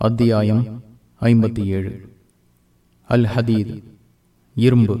அத்தியாயம் 57. அல் ஹதீத்,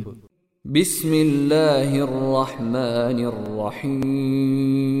 இரும்பு. பிஸ்மில்லாஹிர் ரஹ்மானிர் ரஹீம்.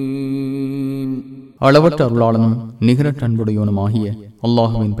 அளவற்ற அருளாளனும் நிகரற்ற அன்புடையோனுமாகிய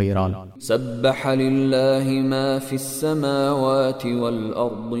அல்லாஹுவின் பெயரால். சப்பஹ லில்லாஹி மா ஃபிஸ் ஸமாவாதி வல்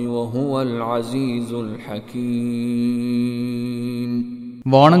அர்தி வஹுவல் அஸீஸுல் ஹகீம்.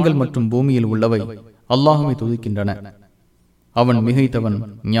 வானங்கள் மற்றும் பூமியில் உள்ளவை அல்லாஹுவை துதிக்கின்றன. அவன் மிகைத்தவன்,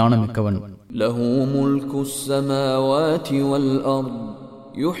 ஞானமிக்கவன். லஹு முல்குஸ் ஸமாவாதி வல் அர்த்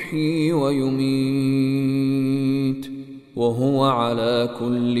யுஹ்யி வ யுமீத் வஹுவ அலா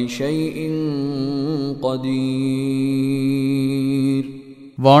குல்லி ஷைஇன் கதீர்.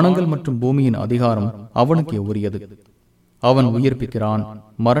 வானங்கள் மற்றும் பூமியின் அதிகாரம் அவனுக்கு உரியது. அவன் உயிர்ப்பிக்கிறான்,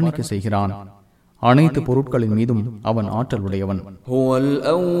 மரணிக்க செய்கிறான். அனைத்து பொருட்களின் மீதும் அவன் ஆற்றல் உடையவன். ஹுவல்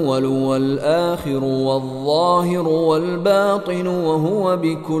அவ்வலு வல் ஆஹிரு வல் ஸாஹிரு வல் பாத்தினு வஹுவ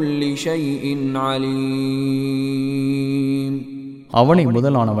பிகுல்லி ஷைஇன் அலீம். அவனே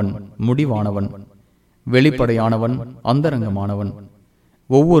முதலானவன், முடிவானவன், வெளிப்படையானவன், அந்தரங்கமானவன்.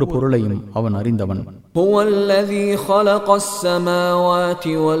 ஒவ்வொரு பொருளையும் அவன் அறிந்தவன். ஹுவல்லதீ ஹலகஸ்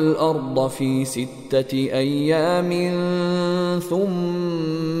ஸமாவாதி வல் அர்த ஃபீ சித்ததி அய்யாமின்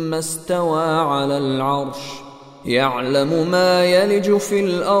ثم استوى على العرش يعلم ما يلج في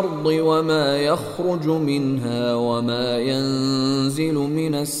الأرض وما يخرج منها وما ينزل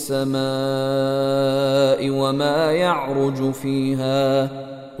من السماء وما يعرج فيها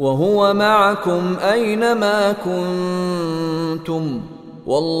وهو معكم أينما كنتم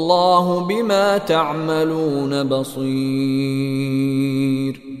والله بما تعملون بصير.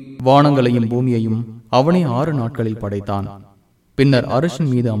 வானங்களையும் பூமியையும் அவனே 6 நாட்களில் படைத்தான். பின்னர் அரிசின்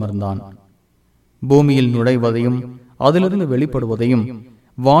மீது அமர்ந்தான். பூமியில் நுழைவதையும் அதிலிருந்து வெளிப்படுவதையும்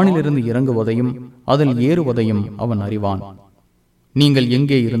வானிலிருந்து இறங்குவதையும் அதில் ஏறுவதையும் அவன் அறிவான். நீங்கள்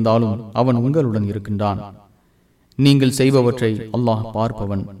எங்கே இருந்தாலும் அவன் உங்களுடன் இருக்கின்றான். நீங்கள் செய்பவற்றை அல்லாஹ்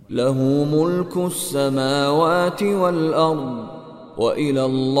பார்ப்பவன். லஹு முல்குஸ் ஸமாவாதி வல் அர்த் வ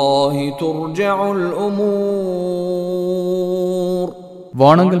இலல்லாஹி துர்ஜஉல் உமூர்.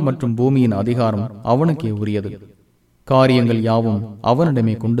 வானங்கள் மற்றும் பூமியின் அதிகாரம் அவனுக்கே உரியது. காரியங்கள் யாவும்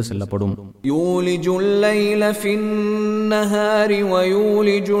அவனிடமே கொண்டு செல்லப்படும். யூலிஜுல் லைல ஃபின் நஹாரி வ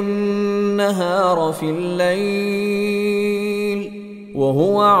யூலிஜுன் நஹார ஃபில் லைல் வ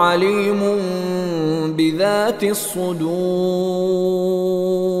ஹுவ அலீமுன் பிதாத்திஸ் ஸுதூர்.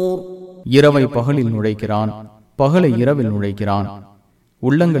 இரவை பகலில் நுழைக்கிறான், பகலை இரவில் நுழைக்கிறான்.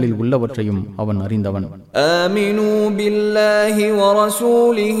 உள்ளங்களில் உள்ளவற்றையும் அவன் அறிந்தவன். ஆமினூ பில்லாஹி வ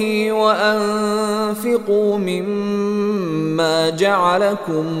ரசூலிஹி வ அன்ஃபிகூ மிம்மா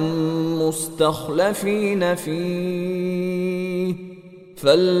ஜஅலகும் முஸ்தக்லஃபீன ஃபீஹி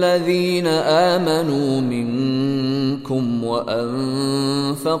فالذين آمنوا منكم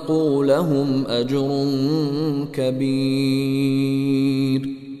وأنفقوا لهم أجر كبير.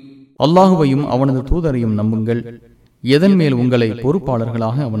 அல்லாஹுவையும் அவனது தூதரையும் நம்புங்கள். எதன் மேல் உங்களை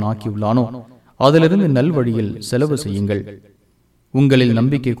பொறுப்பாளர்களாக அவன் ஆக்கியுள்ளானோ அதிலிருந்து நல்வழியில் செலவு செய்யுங்கள். உங்களில்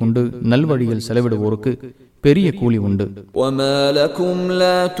நம்பிக்கை கொண்டு நல்வழியில் செலவிடுவோருக்கு பெரிய கூலி உண்டு. وَمَا لَكُمْ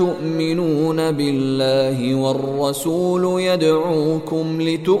لَا تُؤْمِنُونَ بِاللَّهِ وَالرَّسُولُ يَدْعُوكُمْ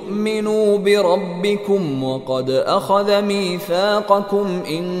لِتُؤْمِنُوا بِرَبِّكُمْ وَقَدْ أَخَذَ مِيثَاقَكُمْ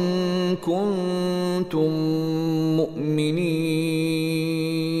إِن كُنتُم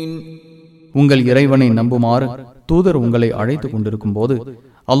مُّؤْمِنِينَ. உங்கள் இறைவனை நம்புமாறு தூதர் உங்களை அழைத்துக் கொண்டிருக்கும் போது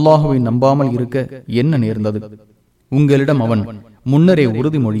அல்லாஹுவை நம்பாமல் இருக்க என்ன நேர்ந்தது? உங்களிடம் அவன் முன்னரே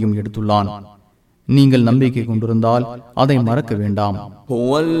உறுதிமொழியும் எடுத்துள்ளான். நீங்கள் நம்பிக்கை கொண்டிருந்தால் அதை மறக்க வேண்டாம்.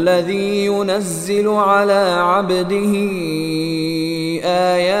 ஹுவல்லதீ யுனஸ்ஸிலு அலா அப்திஹி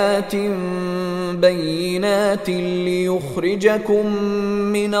ஆயாத்தின் பையினாத்தின் லியுக்ரிஜகும்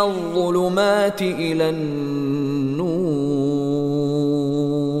மினல் ظுலுமாத்தி இலன் நூர்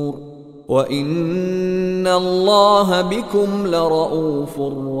வ இன்னல்லாஹ பிகும்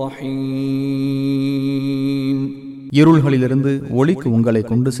லரஊஃபுர் ரஹீம். இருள்களிலிருந்து ஒளிக்கு உங்களை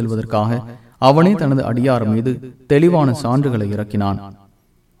கொண்டு செல்வதற்காக அவனே தனது அடியார் மீது தெளிவான சான்றுகளை இறக்கினான்.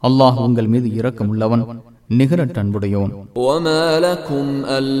 அல்லாஹ் உங்கள் மீது இரக்கமுள்ளவன், நிகரற்ற அன்புடையோன். وَمَا لَكُمْ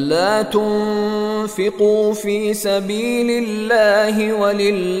أَلَّا تُنْفِقُوا فِي سَبِيلِ اللَّهِ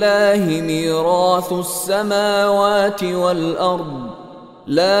وَلِلَّهِ مِيرَاثُ السَّمَاوَاتِ وَالْأَرْضِ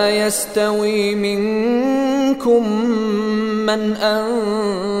لَا يَسْتَوِي مِنكُم مَّنْ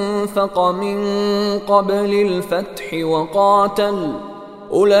أَنفَقَ مِن قَبْلِ الْفَتْحِ وَقَاتَلَ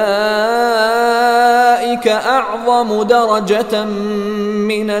أُولَئِكَ أَعْظَمُ دَرَجَةً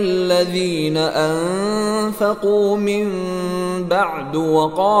مِّنَ الَّذِينَ أَنفَقُوا مِن بَعْدُ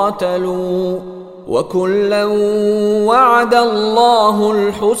وَقَاتَلُوا وَكُلًّا وَعَدَ اللَّهُ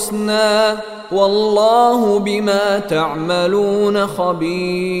الْحُسْنَى وَاللَّهُ بِمَا تَعْمَلُونَ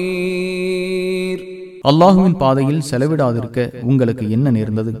خَبِيرٌ. அல்லாஹுவின் பாதையில் செலவிடாதிருக்க உங்களுக்கு என்ன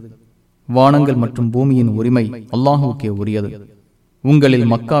நேர்ந்தது? வானங்கள் மற்றும் பூமியின் உரிமை அல்லாஹுக்கே உரியது. உங்களில்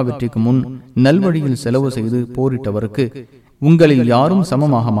மக்கா வெற்றிக்கு முன் நல்வழியில் செலவு செய்து போரிட்டவருக்கு உங்களில் யாரும்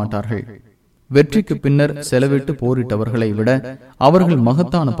சமமாக மாட்டார்கள். வெற்றிக்கு பின்னர் செலவிட்டு போரிட்டவர்களை விட அவர்கள்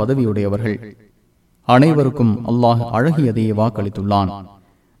மகத்தான பதவியுடையவர்கள். அனைவருக்கும் அல்லாஹ் அழகியதையே வாக்களித்துள்ளான்.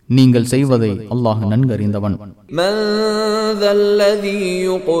 நீங்கள் செய்வதை அல்லாஹ் நன்கறிந்தவன். மன் தல்லதீ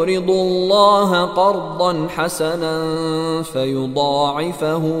யுக்ரிது அல்லாஹ கர்தன் ஹஸனன்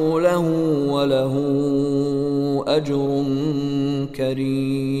ஃபயுதாஇஃபஹு லஹு வலஹு அஜ்ருன்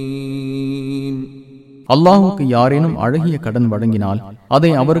கரீம். அல்லாஹுக்கு யாரேனும் அழகிய கடன் வழங்கினால்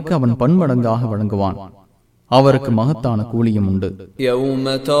அதை அவருக்கு அவன் பன்மடங்காக வழங்குவான். அவருக்கு மகத்தான கூலியும் உண்டு. யௌம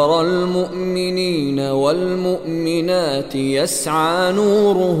தரல் முஃமினீன வல் முஃமினாத்தி யஸ்ஆ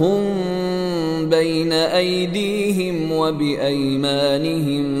நூருஹும் பைன ஐதீஹிம் வ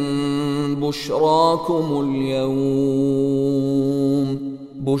பிஐமானிஹிம்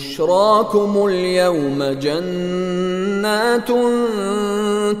புஷ்ராக்குமுல் யௌம ஜன்னாத்துன்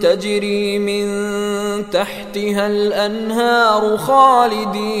تجري من تحتها الأنهار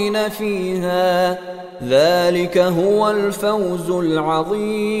خالدين فيها ذلك هو الفوز العظيم.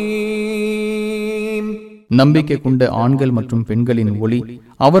 நம்பிக்கை கொண்ட ஆண்கள் மற்றும் பெண்களின் ஒளி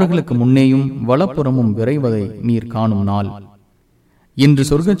அவர்களுக்கு முன்னேயும் வலப்புறமும் விரைவதை நீர் காணும் நாள். இன்று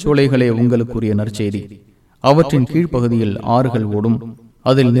சொர்க்கச் சோலைகளே உங்களுக்குரிய நற்செய்தி. அவற்றின் கீழ்ப்பகுதியில் ஆறுகள் ஓடும்.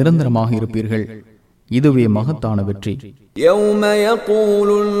 அதில் நிரந்தரமாக இருப்பீர்கள். இதுவே மகத்தான வெற்றி. يَوْمَ يَقُولُ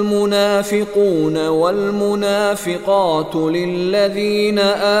الْمُنَافِقُونَ وَالْمُنَافِقَاتُ لِلَّذِينَ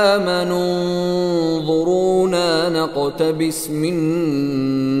آمَنُوا انظُرُونَا نَقْتَبِسْ مِنْ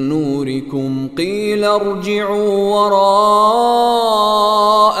نُورِكُمْ قِيلَ ارْجِعُوا وَرَاءَكُمْ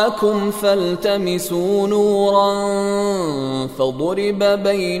فَالْتَمِسُوا نُورًا فَضُرِبَ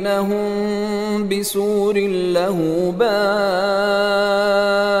بَيْنَهُمْ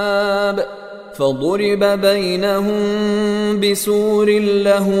بِسُورٍ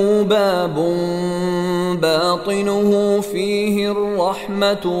له باب باطنه فيه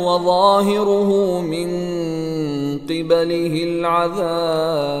الرحمة وظاهره من قبله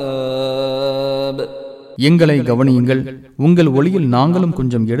العذاب. எங்களை கவனியுங்கள், உங்கள் ஒளியில் நாங்களும்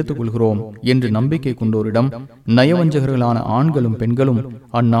கொஞ்சம் எடுத்துக் கொள்கிறோம் என்று நம்பிக்கை கொண்டோரிடம் நயவஞ்சகர்களான ஆண்களும் பெண்களும்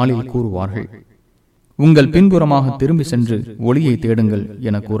அந்நாளில் கூறுவார்கள். உங்கள் பின்புறமாக திரும்பி சென்று ஒளியை தேடுங்கள்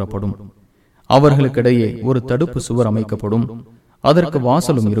என கூறப்படும். அவர்களுக்கிடையே ஒரு தடுப்பு சுவர் அமைக்கப்படும். அதற்கு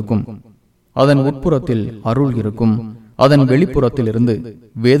வாசலும் இருக்கும். அதன் உட்புறத்தில் அருள் இருக்கும். அதன் வெளிப்புறத்தில் இருந்து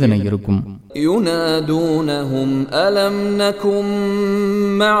வேதனை இருக்கும். யுனாதூனஹும் அலம் நகும்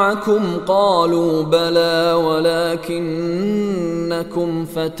மஅகும் காலூ பலா வலக்கின்னகும்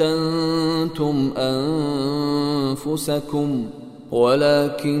ஃபதன்தும் அன்ஃபுஸகும்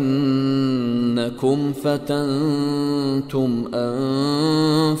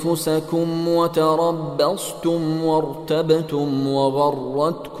وتربصتم وارتبتم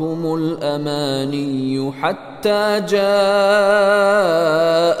وغرتكم الأماني حتى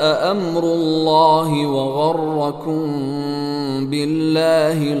جاء أمر الله وغركم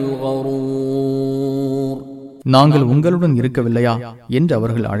بالله الغرور. நாங்கள் உங்களுடன் இருக்கவில்லையா என்று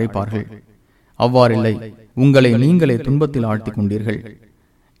அவர்கள் அழைப்பார்கள். அவ்வாறில்லை, உங்களை நீங்களே துன்பத்தில் ஆழ்த்திக் கொண்டீர்கள்.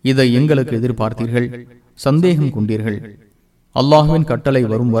 இதை எங்களுக்கு எதிர்பார்த்தீர்கள், சந்தேகம் கொண்டீர்கள். அல்லாஹுவின் கட்டளை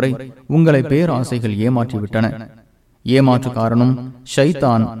வரும் வரை உங்களை பேராசைகள் ஏமாற்றிவிட்டன. ஏமாற்று காரணம்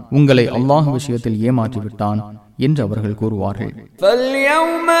ஷைத்தான் உங்களை அல்லாஹ் விஷயத்தில் ஏமாற்றிவிட்டான் என்று அவர்கள் கூறுவார்கள்.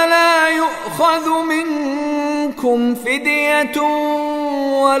 فَالْيَوْمَ لَا يُؤْخَذُ مِنْكُمْ فِدْيَةٌ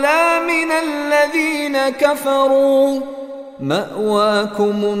وَلَا مِنَ الَّذِينَ كَفَرُوا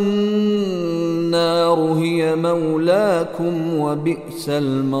مَأْوَاكُمُ النَّارُ هِيَ مَوْلَاكُمْ وَبِئْسَ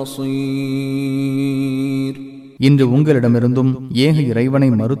الْمَصِيرُ. இன்று உங்களிடமிருந்தும் ஏக இறைவனை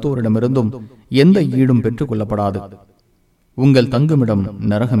மறுத்தோரிடமிருந்தும் எந்த ஈடும் பெற்றுக் கொள்ளப்படாது. உங்கள் தங்குமிடம்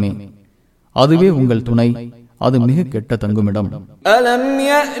நரகமே. அதுவே உங்கள் துணை. அது மிக கெட்ட தங்குமிடம். அலம்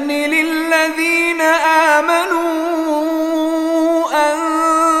யஅனி லில்லதீன ஆமனூ அன்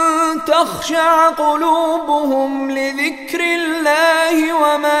தக்ஷஅ குலூபுஹும் லிذிக்ரில்லாஹி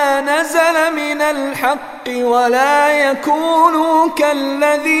வமா நஸல மினல் ஹக்கி வலா யகூனூ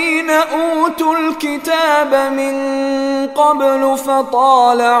கல்லதீன ஊதுல் கிதாப மின் قبل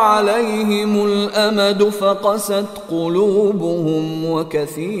فطال عليهم الأمد فقست قلوبهم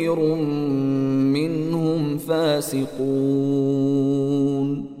وكثير منهم فاسقون.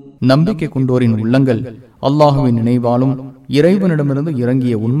 நம்பிக்கை கொண்டோரின் உள்ளங்கள் அல்லாஹுவின் நினைவாலும் இறைவனிடமிருந்து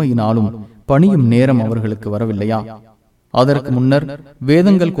இறங்கிய உண்மையினாலும் பணியும் நேரம் அவர்களுக்கு வரவில்லையா? அதற்கு முன்னர்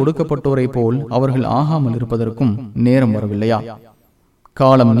வேதங்கள் கொடுக்கப்பட்டோரை போல் அவர்கள் ஆகாமல் இருப்பதற்கும் நேரம் வரவில்லையா?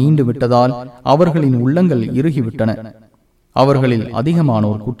 காலம் நீண்டு விட்டதால் அவர்களின் உள்ளங்கள் இறுகிவிட்டன. அவர்களில்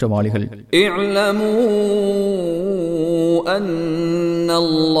அதிகமானோர் குற்றவாளிகள்.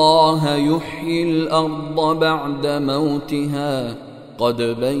 قد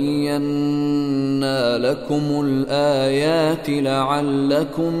بينا لكم الآيات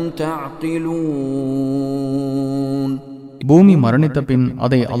لعلكم تعقلون. பூமி மரணித்த பின்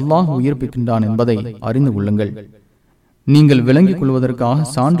அதை அல்லாஹ் உயிர்ப்பிக்கின்றான் என்பதை அறிந்து கொள்ளுங்கள். நீங்கள் விளங்கிக் கொள்வதற்காக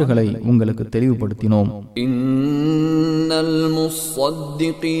சான்றுகளை உங்களுக்கு தெளிவுபடுத்தினோம். இன்னல்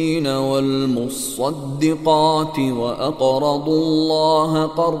முஸ்ஸத்திகீன வல் முஸ்ஸத்திகாத்தி வ அக்ரதுல்லாஹ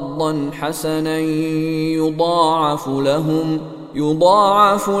கர்தன் ஹஸனன் யுதாஅஃபு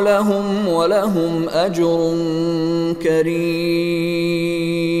லஹும் வ லஹும் அஜ்ருன் கரீம்.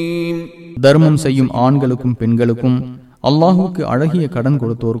 தர்மம் செய்யும் ஆண்களுக்கும் பெண்களுக்கும் அல்லாஹுக்கு அழகிய கடன்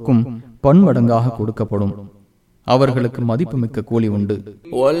கொடுத்தோருக்கும் பன்மடங்காக கொடுக்கப்படும். அவர்களுக்கு மதிப்புமிக்க கூலி உண்டு.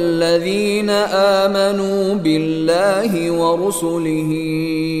 வல்லதீன ஆமனூ பில்லாஹி வ ருசுலிஹி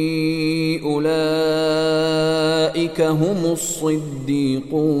உலாயிக ஹுமுஸ்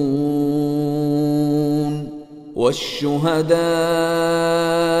ஸித்தீகூன் والشهداء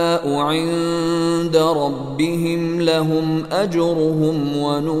عند ربهم لهم أجرهم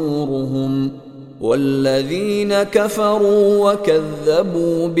ونورهم والذين كفروا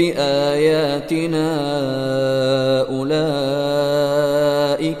وكذبوا بآياتنا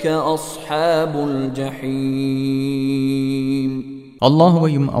أولئك أصحاب الجحيم.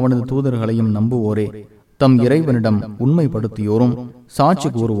 அல்லாஹுவையும் அவனது தூதர்களையும் நம்புவோரே தம் இறைவனிடம் உண்மைப்படுத்தியோரும் சாட்சி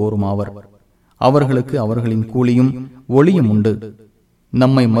கூறுவோரும் ஆவர். அவர்களுக்கு அவர்களின் கூலியும் ஒளியும் உண்டு.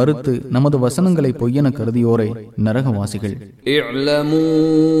 நம்மை மறுத்து நமது வசனங்களை பொய்யென கருதியோரை நரகவாசிகள். இஅலமூ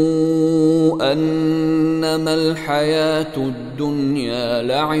அன்னமல் ஹயாத்துத் துன்யா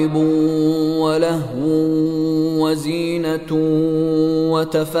லஅபுன் வ லஹ்வுன் வ ஸீனத்துன் வ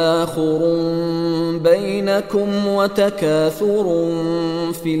தஃபாகுருன் பைனக்கும் வ தகாசுருன்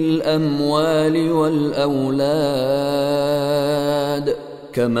ஃபில் அம்வாலி வல் அவுலாத்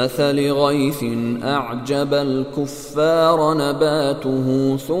كمثل غيث أعجب الكفار نباته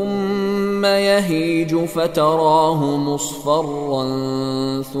ثم يهيج فتراه مصفرا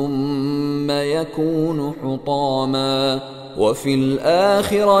ثم يكون حطاما وفي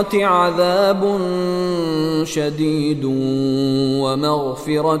الآخرة عذاب شديد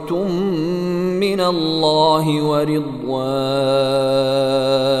ومغفرة من الله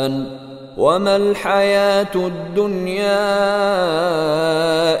ورضوان وما الحياة الدنيا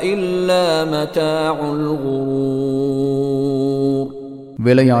إلا متاع الغرور.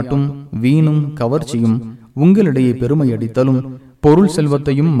 விளையாட்டும் வீணும் கவர்ச்சியும் உங்களிடையே பெருமை அடித்தலும் பொருள்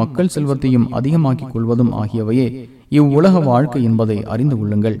செல்வத்தையும் மக்கள் செல்வத்தையும் அதிகமாக்கிக் கொள்வதும் ஆகியவையே இவ்வுலக வாழ்க்கை என்பதை அறிந்து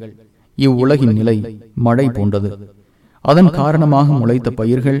கொள்ளுங்கள். இவ்வுலகின் நிலை மழை போன்றது. அதன் காரணமாக முளைத்த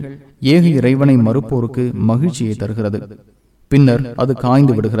பயிர்கள் ஏக இறைவனை மறுப்போருக்கு மகிழ்ச்சியை தருகிறது. பின்னர் அது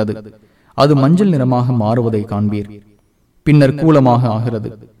காய்ந்து விடுகிறது. அது மஞ்சள் நிறமாக மாறுவதை காண்பீர். பின்னர் கூலமாக ஆகிறது.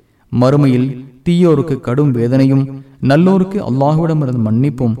 மறுமையில் தீயோருக்கு கடும் வேதனையும் நல்லோருக்கு அல்லாஹ்விடமிருந்து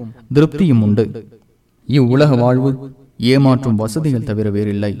மன்னிப்பும் திருப்தியும் உண்டு. இவ்வுலக வாழ்வு ஏமாற்றும் வசதிகள் தவிர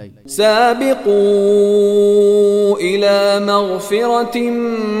வேறில்லை. சாபிகூ இலா மக்ஃபிரத்தின்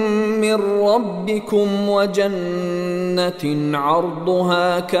மிர் ரப்பிக்கும் வ ஜன்னத்தின் அர்துஹா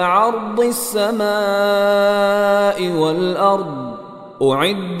கஅர்திஸ் ஸமாஇ வல் அர்த்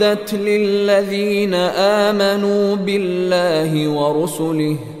أعدت للذين آمنوا بالله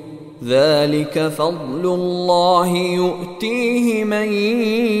ورسله ذلك فضل الله يؤتيه من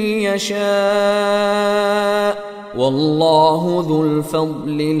يشاء والله ذو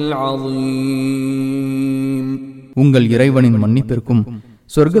الفضل العظيم. உங்கள் இறைவனின் மன்னிப்பிற்கும்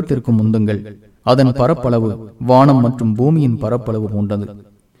சொர்க்கத்திற்கும் முந்துங்கள். அதன் பரப்பளவு வானம் மற்றும் பூமியின் பரப்பளவு போன்றது.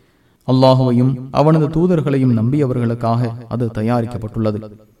 அல்லாஹுவையும் அவனது தூதர்களையும் நம்பியவர்களுக்காக அது தயாரிக்கப்பட்டுள்ளது.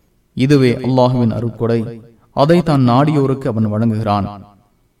 இதுவே அல்லாஹுவின் அருட்கொடை. அதை தான் நாடியோருக்கு அவன் வழங்குகிறான்.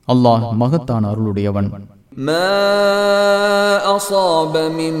 அல்லாஹ் மகத்தான் அருளுடையவன். ما أصاب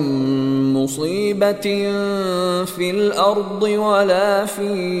من مصيبة في الأرض ولا في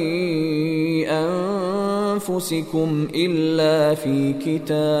أنفسكم إلا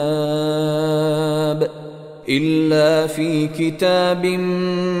في كتاب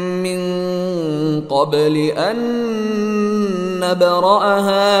من قبل أن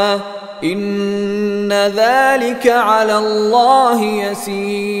نبرأها إن ذلك على الله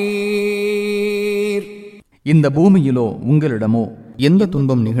يسير. இந்த பூமியிலோ உங்களிடமோ எந்த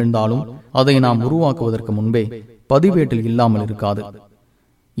துன்பம் நிகழ்ந்தாலும் அதை நாம் உருவாக்குவதற்கு முன்பே பதிவேட்டில் இல்லாமல் இருக்காது.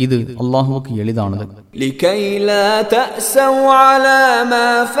 இது அல்லாஹுவுக்கு எளிதானது. لكي لا تأسوا على ما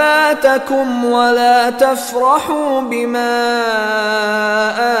فاتكم ولا تفرحوا بما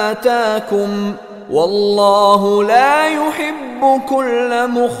آتاكم والله لا يحب كل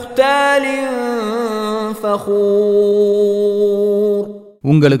مختال فخور.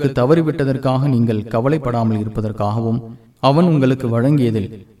 உங்களுக்கு தவறிவிட்டதற்காக நீங்கள் கவலைப்படாமல் இருப்பதற்காகவும் அவன் உங்களுக்கு வழங்கியதில்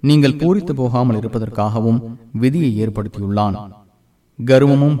நீங்கள் பூரித்து போகாமல் இருப்பதற்காகவும் விதியை ஏற்படுத்தியுள்ளான்.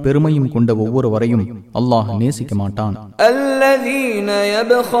 கர்வமும் பெருமையும் கொண்ட ஒவ்வொருவரையும் அல்லாஹ் நேசிக்க மாட்டான். الذين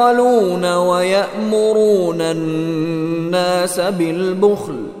يبخلون ويأمرون الناس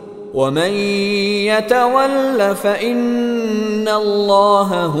بالبخل ومن يتول فإن الله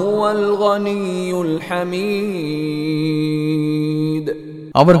هو الغني الحميد.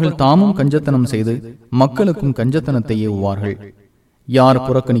 அவர்கள் தாமும் கஞ்சத்தனம் செய்து மக்களுக்கும் கஞ்சத்தனத்தை ஏவுவார்கள். யார்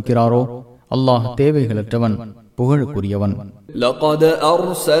புறக்கணிக்கிறாரோ அல்லாஹ் தேவைகளற்றவன், புகழுக்குரியவன். لقد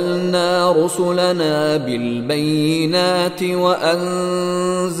أرسلنا رسلنا بالبينات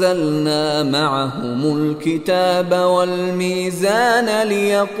وأنزلنا معهم الكتاب والميزان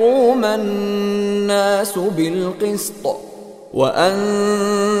ليقوم الناس بالقسط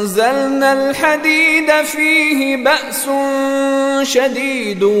وأنزلنا الحديد فيه بأس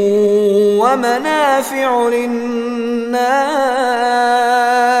شديد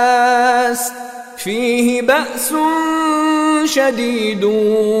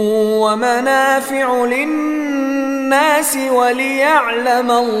ومنافع للناس وليعلم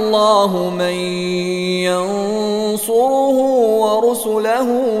الله من ينصره ورسله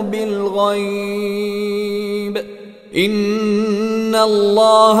بالغيب إن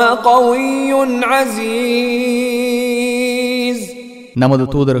الله قوي عزيز. நமது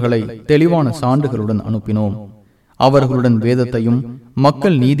தூதர்களை தெளிவான சான்றுகளுடன் அனுப்பினோம். அவர்களுடன் வேதத்தையும்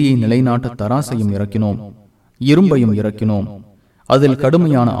மக்கள் நீதியை நிலைநாட்ட தராசையும் இறக்கினோம். இரும்பையும் இறக்கினோம். அதில்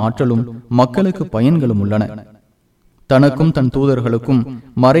கடுமையான ஆற்றலும் மக்களுக்கு பயன்களும் உள்ளன. தனக்கும் தன் தூதர்களுக்கும்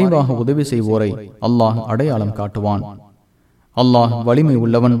மறைவாக உதவி செய்வோரை அல்லாஹ் அடையாளம் காட்டுவான். அல்லாஹ் வலிமை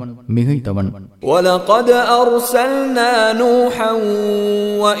உள்ளவன், மிகைத்தவன். وَلَقَدْ أَرْسَلْنَا نُوحًا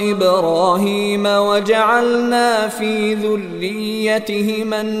وَإِبْرَاهِيمَ وَجَعَلْنَا فِي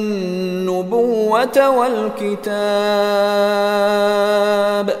ذُرِّيَّتِهِمَا النُّبُوَّةَ وَالْكِتَابَ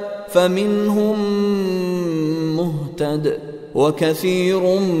فَمِنْهُمْ مُهْتَدٍ وَكَثِيرٌ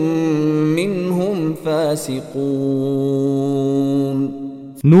مِنْهُمْ فَاسِقُونَ.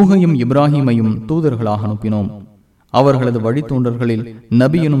 நூகையும் இப்ராஹீமையும் தூதர்களாக அனுப்பினோம். அவர்களது வழித்தோன்றர்களில்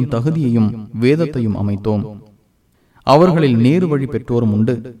நபியனும் தகுதியையும் வேதத்தையும் அமைத்தோம். அவர்களில் நேரு வழி பெற்றோரும்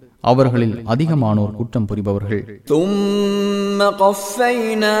உண்டு. அவர்களில் அதிகமானோர் குற்றம் புரிபவர்கள். ثُمَّ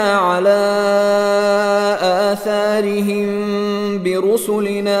قَفَّيْنَا عَلَى آثَارِهِمْ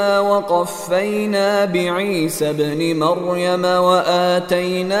بِرُسُلِنَا وَقَفَّيْنَا بِعِيسَى ابْنِ مَرْيَمَ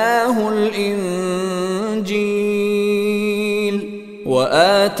وَآتَيْنَاهُ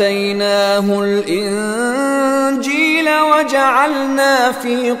الإنجيل وجعلنا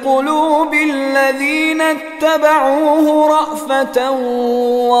في قلوب الذين اتبعوه رأفة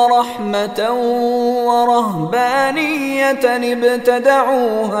ورحمة ورهبانية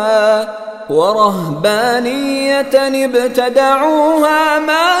ابتدعوها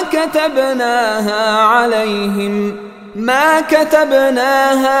ما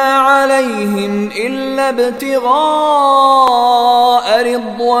كتبناها عليهم إلا ابتغاء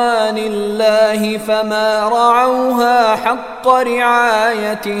رضوان الله فما رعوها حق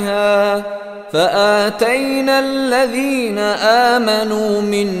رعايتها فآتينا الذين آمنوا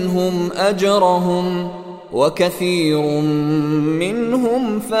منهم أجرهم وكثير منهم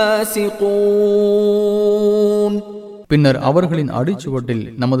فاسقون. பின்னர் அவர்களின் அடிச்சுவட்டில்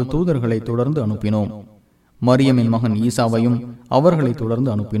நமது தூதர்களை தொடர்ந்து அனுப்பினோம். மரியமின் மகன் ஈசாவையும் அவர்களை தொடர்ந்து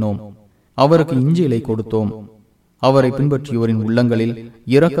அனுப்பினோம். அவருக்கு இஞ்சிலை கொடுத்தோம். அவரை பின்பற்றியோரின் உள்ளங்களில்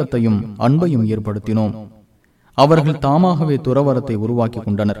இரக்கத்தையும் அன்பையும் ஏற்படுத்தினோம். அவர்கள் தாமாகவே துறவரத்தை உருவாக்கி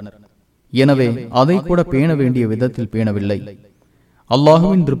கொண்டனர். எனவே அதை கூட பேண வேண்டிய விதத்தில் பேணவில்லை.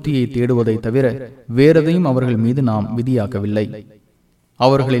 அல்லாஹுவின் திருப்தியை தேடுவதை தவிர வேறெதையும் அவர்கள் மீது நாம் விதியாக்கவில்லை.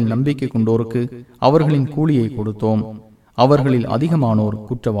 அவர்களின் நம்பிக்கை கொண்டோருக்கு அவர்களின் கூலியை கொடுத்தோம். அவர்களில் அதிகமானோர்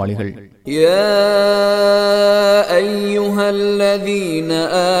குற்றவாளிகள். யா அய்யுஹல்லதீன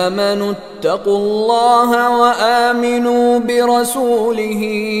ஆமனு தகுல்லாஹ வ ஆமினூ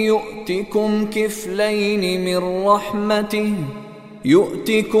பிரசூலிஹி யு'திகும்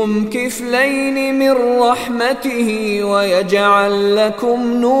கிஃப்லைனி மிர் ரஹ்மதிஹி வ யஜ்அல் லகும்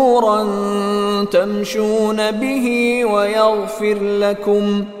நூரன் தம்ஷூன பிஹி வ யக்ஃபிர்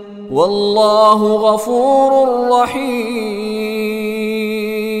லகும் வல்லாஹு கஃபூருர் ரஹீம்.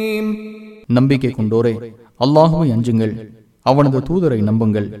 நம்பிக்கை கொண்டோரே, அல்லாஹுவை அஞ்சுங்கள். அவனது தூதரை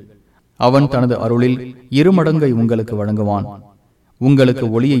நம்புங்கள். அவன் தனது அருளில் 2 மடங்கை உங்களுக்கு வழங்குவான். உங்களுக்கு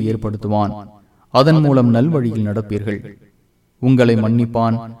ஒளியை ஏற்படுத்துவான். அதன் மூலம் நல்வழியில் நடப்பீர்கள். உங்களை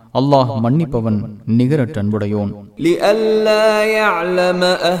மன்னிப்பான். அல்லாஹ் மன்னிப்பவன், நிகரற்ற அன்புடையோன். لئلا يعلم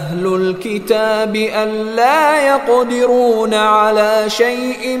أهل الكتاب ألا يقدرون على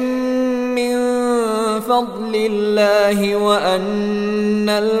شيء من فضل الله وأن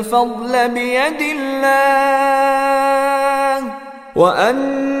الفضل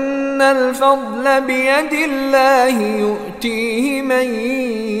بيد الله يؤتيه من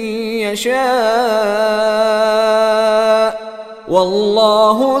يشاء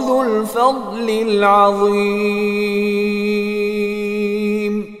والله ذو الفضل العظيم.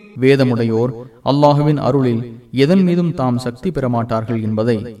 வேதமுடையோர் அல்லாஹுவின் அருளில் எதன் மீதும் தாம் சக்தி பெறமாட்டார்கள்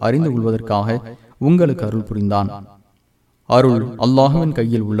என்பதை அறிந்து கொள்வதற்காக உங்களுக்கு அருள் புரிந்தான். அருள் அல்லாஹுவின்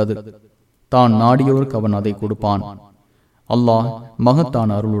கையில் உள்ளது. தான் நாடியோருக்கு அவன் அதை கொடுப்பான். அல்லாஹ் மகத்தான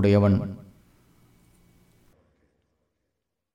அருளுடையவன்.